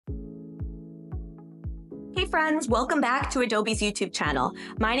Hey friends, welcome back to Adobe's YouTube channel.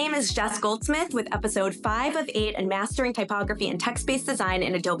 My name is Jess Goldsmith with episode 5 of 8 in Mastering Typography and Text-Based Design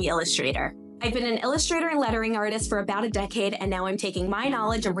in Adobe Illustrator. I've been an illustrator and lettering artist for about a decade, and now I'm taking my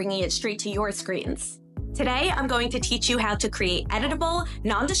knowledge and bringing it straight to your screens. Today, I'm going to teach you how to create editable,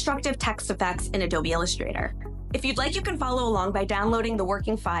 non-destructive text effects in Adobe Illustrator. If you'd like, you can follow along by downloading the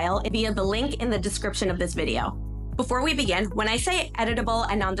working file via the link in the description of this video. Before we begin, when I say editable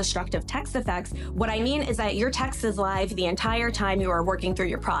and non-destructive text effects, what I mean is that your text is live the entire time you are working through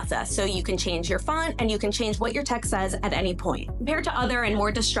your process. So you can change your font and you can change what your text says at any point. Compared to other and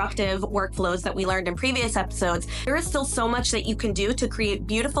more destructive workflows that we learned in previous episodes, there is still so much that you can do to create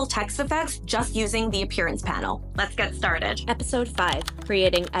beautiful text effects just using the Appearance panel. Let's get started. Episode 5,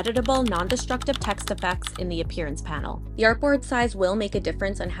 creating editable, non-destructive text effects in the Appearance panel. The artboard size will make a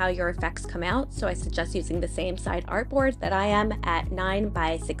difference on how your effects come out, so I suggest using the same side artboard that I am at 9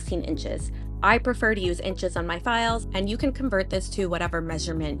 by 16 inches. I prefer to use inches on my files, and you can convert this to whatever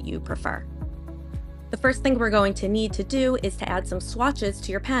measurement you prefer. The first thing we're going to need to do is to add some swatches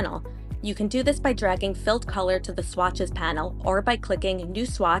to your panel. You can do this by dragging filled color to the swatches panel or by clicking New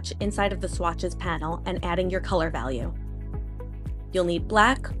Swatch inside of the swatches panel and adding your color value. You'll need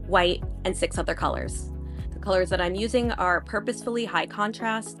black, white, and 6 other colors. The colors that I'm using are purposefully high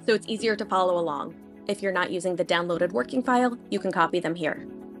contrast, so it's easier to follow along. If you're not using the downloaded working file, you can copy them here.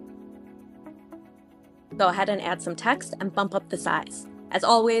 Go ahead and add some text and bump up the size. As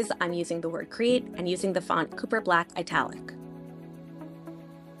always, I'm using the word create and using the font Cooper Black Italic.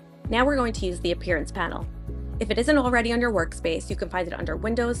 Now we're going to use the Appearance panel. If it isn't already on your workspace, you can find it under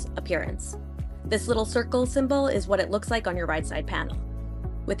Windows, Appearance. This little circle symbol is what it looks like on your right side panel.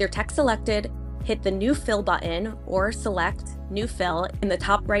 With your text selected, hit the New Fill button or select New Fill in the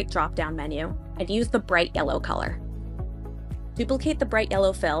top right drop-down menu and use the bright yellow color. Duplicate the bright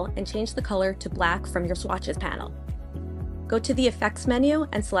yellow fill and change the color to black from your swatches panel. Go to the Effects menu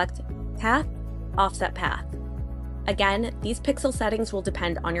and select Path, Offset Path. Again, these pixel settings will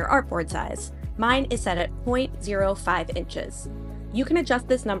depend on your artboard size. Mine is set at 0.05 inches. You can adjust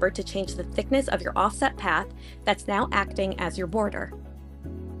this number to change the thickness of your offset path that's now acting as your border.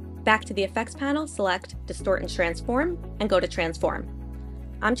 Back to the Effects panel, select Distort and Transform, and go to Transform.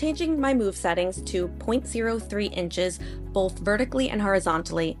 I'm changing my move settings to 0.03 inches, both vertically and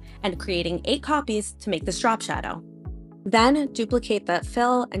horizontally, and creating 8 copies to make this drop shadow. Then duplicate that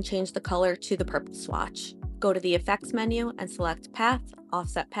fill and change the color to the purple swatch. Go to the Effects menu and select Path,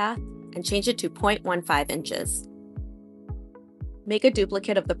 Offset Path, and change it to 0.15 inches. Make a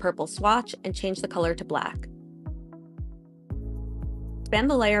duplicate of the purple swatch and change the color to black. Expand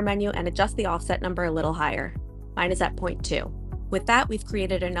the layer menu and adjust the offset number a little higher. Mine is at 0.2. With that, we've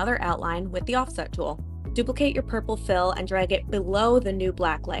created another outline with the offset tool. Duplicate your purple fill and drag it below the new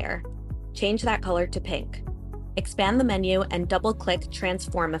black layer. Change that color to pink. Expand the menu and double-click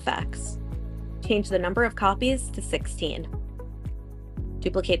Transform Effects. Change the number of copies to 16.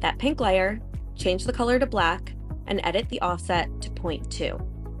 Duplicate that pink layer, change the color to black, and edit the offset to 0.2.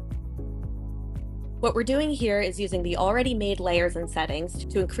 What we're doing here is using the already made layers and settings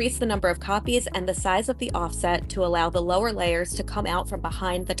to increase the number of copies and the size of the offset to allow the lower layers to come out from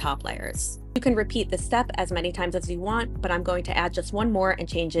behind the top layers. You can repeat this step as many times as you want, but I'm going to add just one more and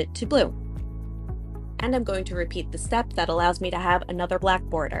change it to blue. And I'm going to repeat the step that allows me to have another black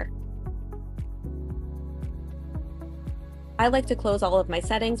border. I like to close all of my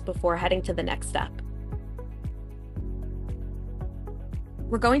settings before heading to the next step.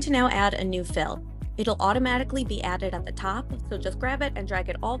 We're going to now add a new fill. It'll automatically be added at the top, so just grab it and drag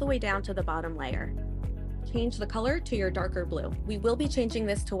it all the way down to the bottom layer. Change the color to your darker blue. We will be changing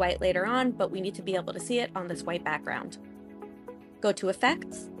this to white later on, but we need to be able to see it on this white background. Go to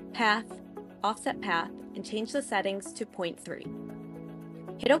Effects, Path, Offset Path, and change the settings to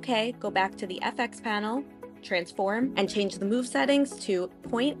 0.3. Hit OK, go back to the FX panel, Transform, and change the move settings to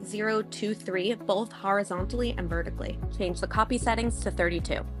 0.023, both horizontally and vertically. Change the copy settings to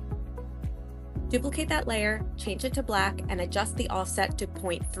 32. Duplicate that layer, change it to black, and adjust the offset to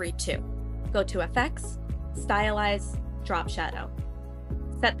 0.32. Go to Effects, Stylize, Drop Shadow.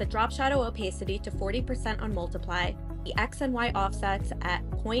 Set the drop shadow opacity to 40% on multiply, the X and Y offsets at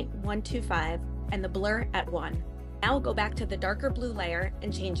 0.125, and the blur at 1. Now go back to the darker blue layer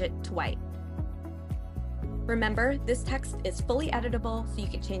and change it to white. Remember, this text is fully editable, so you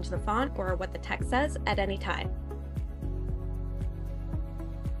can change the font or what the text says at any time.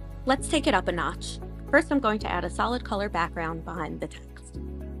 Let's take it up a notch. First, I'm going to add a solid color background behind the text.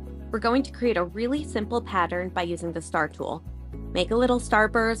 We're going to create a really simple pattern by using the star tool. Make a little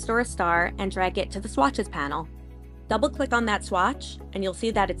starburst or a star and drag it to the swatches panel. Double-click on that swatch, and you'll see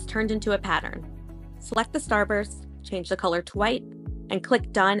that it's turned into a pattern. Select the starburst, change the color to white, and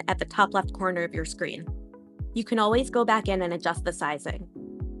click Done at the top left corner of your screen. You can always go back in and adjust the sizing.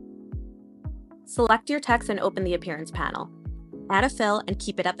 Select your text and open the Appearance panel. Add a fill and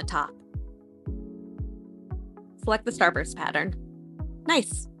keep it at the top. Select the starburst pattern.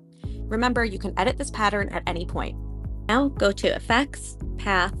 Nice! Remember, you can edit this pattern at any point. Now go to Effects,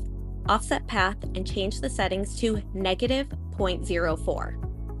 Path, Offset Path, and change the settings to -0.04.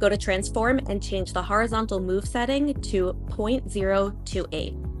 Go to Transform and change the horizontal move setting to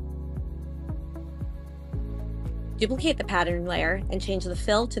 0.028. Duplicate the pattern layer and change the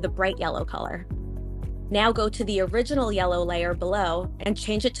fill to the bright yellow color. Now go to the original yellow layer below and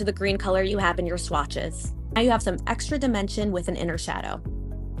change it to the green color you have in your swatches. Now you have some extra dimension with an inner shadow.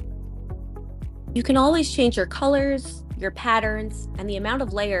 You can always change your colors, your patterns, and the amount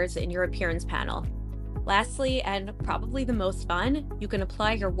of layers in your Appearance panel. Lastly, and probably the most fun, you can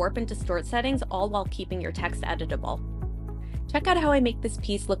apply your warp and distort settings all while keeping your text editable. Check out how I make this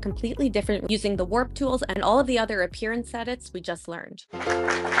piece look completely different using the warp tools and all of the other appearance edits we just learned.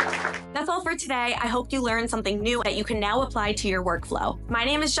 That's all for today. I hope you learned something new that you can now apply to your workflow. My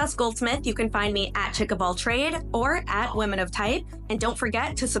name is Jess Goldsmith. You can find me at Chickaball or at Women of Type. And don't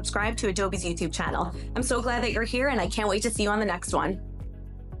forget to subscribe to Adobe's YouTube channel. I'm so glad that you're here and I can't wait to see you on the next one.